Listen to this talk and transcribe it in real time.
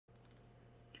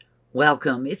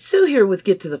Welcome, it's Sue here with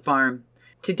Get to the Farm.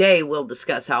 Today we'll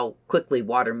discuss how quickly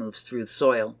water moves through the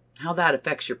soil, how that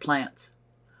affects your plants.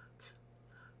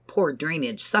 Poor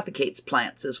drainage suffocates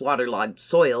plants as waterlogged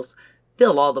soils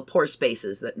fill all the pore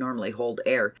spaces that normally hold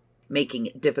air, making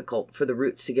it difficult for the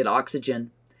roots to get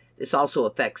oxygen. This also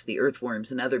affects the earthworms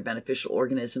and other beneficial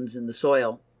organisms in the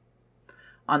soil.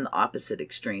 On the opposite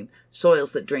extreme,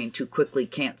 soils that drain too quickly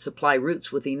can't supply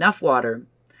roots with enough water.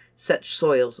 Such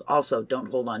soils also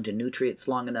don't hold on to nutrients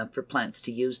long enough for plants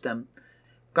to use them.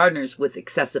 Gardeners with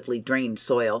excessively drained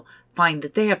soil find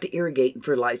that they have to irrigate and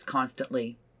fertilize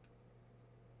constantly.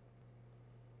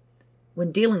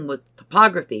 When dealing with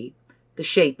topography, the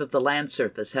shape of the land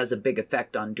surface has a big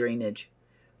effect on drainage.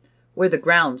 Where the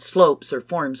ground slopes or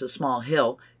forms a small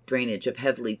hill, drainage of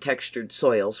heavily textured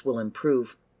soils will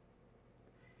improve.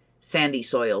 Sandy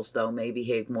soils, though, may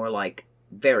behave more like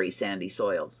very sandy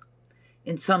soils.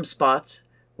 In some spots,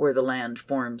 where the land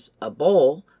forms a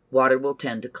bowl, water will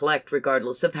tend to collect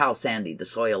regardless of how sandy the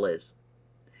soil is.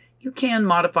 You can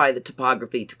modify the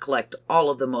topography to collect all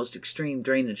of the most extreme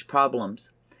drainage problems.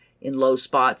 In low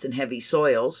spots and heavy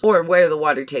soils, or where the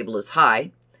water table is high,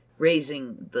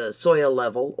 raising the soil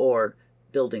level or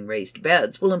building raised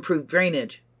beds will improve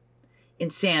drainage. In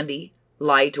sandy,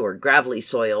 light, or gravelly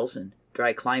soils and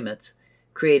dry climates,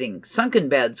 creating sunken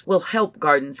beds will help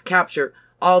gardens capture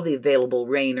all the available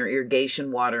rain or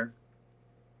irrigation water.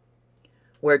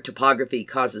 Where topography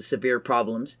causes severe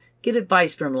problems, get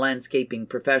advice from a landscaping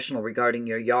professional regarding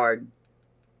your yard.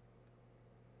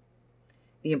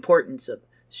 The importance of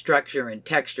structure and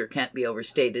texture can't be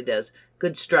overstated, as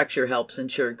good structure helps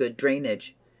ensure good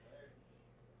drainage.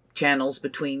 Channels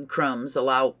between crumbs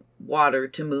allow water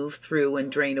to move through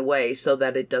and drain away so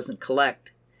that it doesn't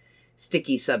collect.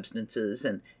 Sticky substances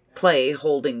and clay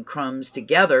holding crumbs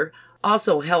together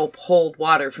also help hold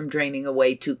water from draining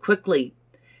away too quickly.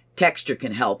 Texture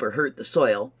can help or hurt the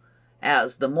soil,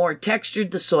 as the more textured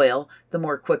the soil, the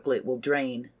more quickly it will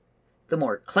drain. The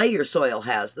more clay your soil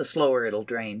has, the slower it'll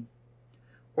drain.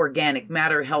 Organic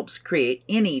matter helps create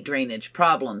any drainage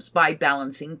problems by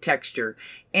balancing texture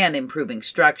and improving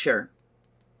structure.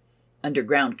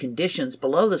 Underground conditions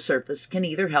below the surface can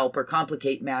either help or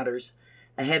complicate matters.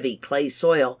 A heavy clay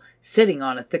soil sitting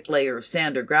on a thick layer of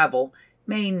sand or gravel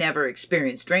may never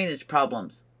experience drainage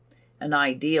problems. An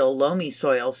ideal loamy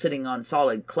soil sitting on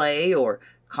solid clay or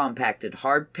compacted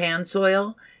hardpan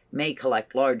soil may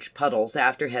collect large puddles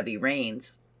after heavy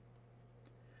rains.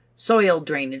 Soil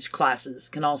drainage classes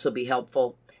can also be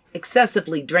helpful.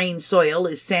 Excessively drained soil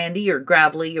is sandy or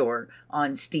gravelly or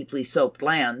on steeply sloped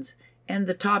lands, and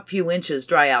the top few inches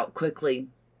dry out quickly.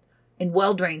 In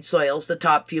well-drained soils, the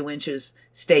top few inches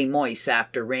stay moist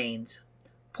after rains.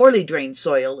 Poorly drained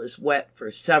soil is wet for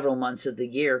several months of the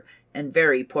year, and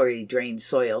very poorly drained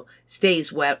soil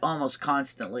stays wet almost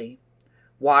constantly.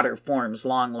 Water forms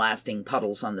long-lasting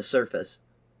puddles on the surface.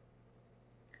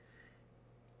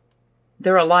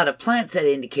 There are a lot of plants that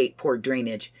indicate poor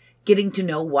drainage. Getting to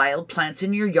know wild plants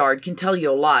in your yard can tell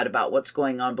you a lot about what's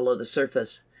going on below the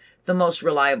surface. The most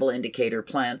reliable indicator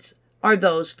plants are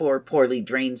those for poorly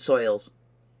drained soils.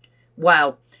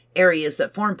 While areas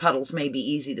that form puddles may be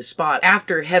easy to spot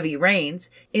after heavy rains,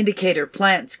 indicator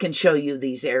plants can show you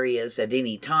these areas at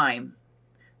any time.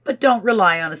 But don't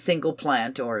rely on a single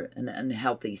plant or an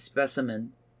unhealthy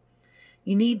specimen.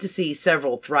 You need to see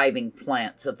several thriving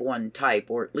plants of one type,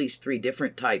 or at least 3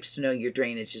 different types, to know your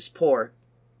drainage is poor.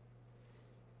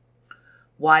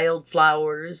 Wild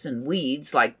flowers and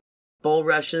weeds like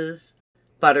bulrushes,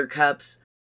 buttercups,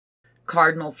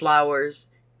 cardinal flowers,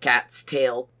 cat's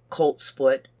tail, colt's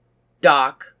foot,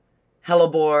 dock,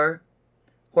 hellebore,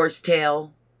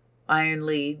 horsetail,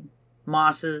 ironweed,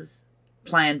 mosses,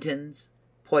 plantains,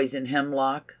 poison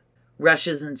hemlock,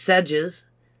 rushes and sedges,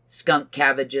 skunk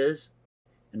cabbages,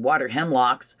 and water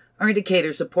hemlocks are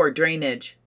indicators of poor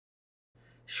drainage.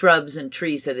 Shrubs and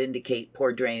trees that indicate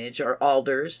poor drainage are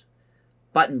alders,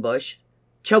 buttonbush,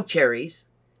 chokecherries,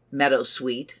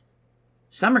 meadowsweet,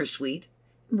 summersweet,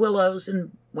 willows,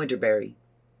 and winterberry.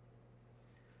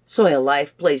 Soil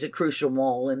life plays a crucial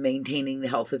role in maintaining the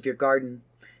health of your garden.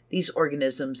 These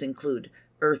organisms include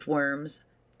earthworms,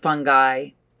 fungi,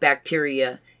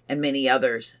 bacteria, and many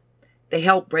others. They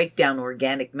help break down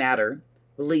organic matter,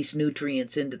 release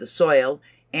nutrients into the soil,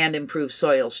 and improve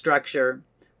soil structure,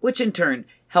 which in turn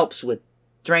helps with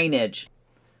drainage.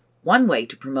 One way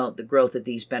to promote the growth of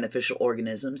these beneficial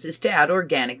organisms is to add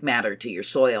organic matter to your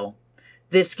soil.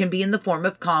 This can be in the form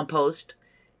of compost,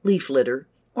 leaf litter,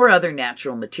 or other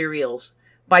natural materials.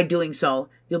 By doing so,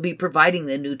 you'll be providing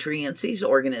the nutrients these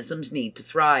organisms need to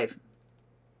thrive.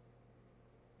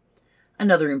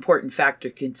 Another important factor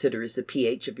to consider is the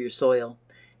pH of your soil.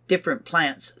 Different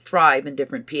plants thrive in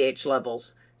different pH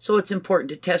levels, so it's important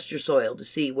to test your soil to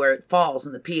see where it falls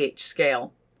in the pH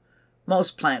scale.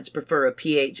 Most plants prefer a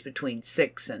pH between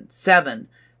 6 and 7,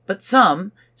 but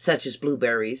some, such as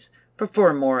blueberries,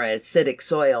 prefer more acidic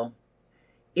soil.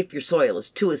 If your soil is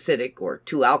too acidic or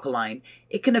too alkaline,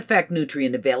 it can affect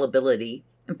nutrient availability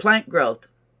and plant growth.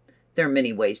 There are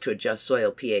many ways to adjust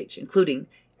soil pH, including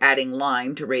adding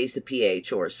lime to raise the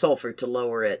pH or sulfur to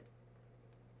lower it.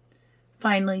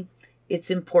 Finally, it's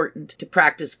important to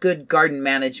practice good garden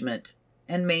management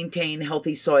and maintain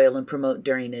healthy soil and promote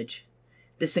drainage.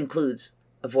 This includes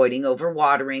avoiding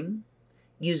overwatering,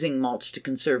 using mulch to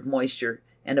conserve moisture,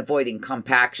 and avoiding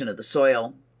compaction of the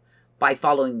soil. By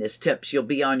following these tips, you'll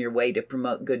be on your way to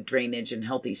promote good drainage and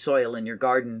healthy soil in your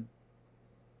garden.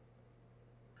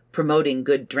 Promoting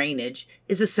good drainage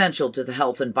is essential to the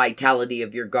health and vitality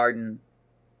of your garden.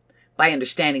 By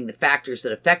understanding the factors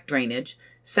that affect drainage,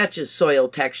 such as soil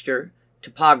texture,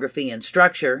 topography, and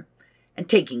structure, and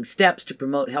taking steps to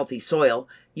promote healthy soil,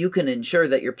 you can ensure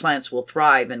that your plants will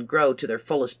thrive and grow to their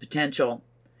fullest potential.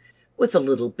 With a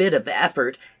little bit of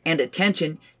effort and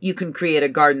attention, you can create a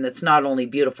garden that's not only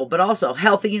beautiful, but also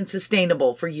healthy and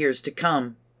sustainable for years to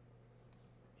come.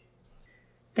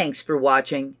 Thanks for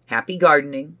watching. Happy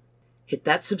gardening. Hit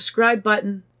that subscribe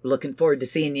button. Looking forward to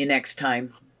seeing you next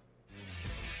time.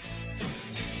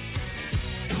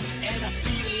 And I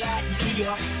feel like New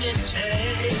York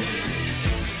City.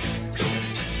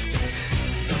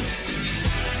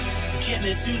 Get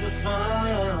me to the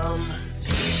farm.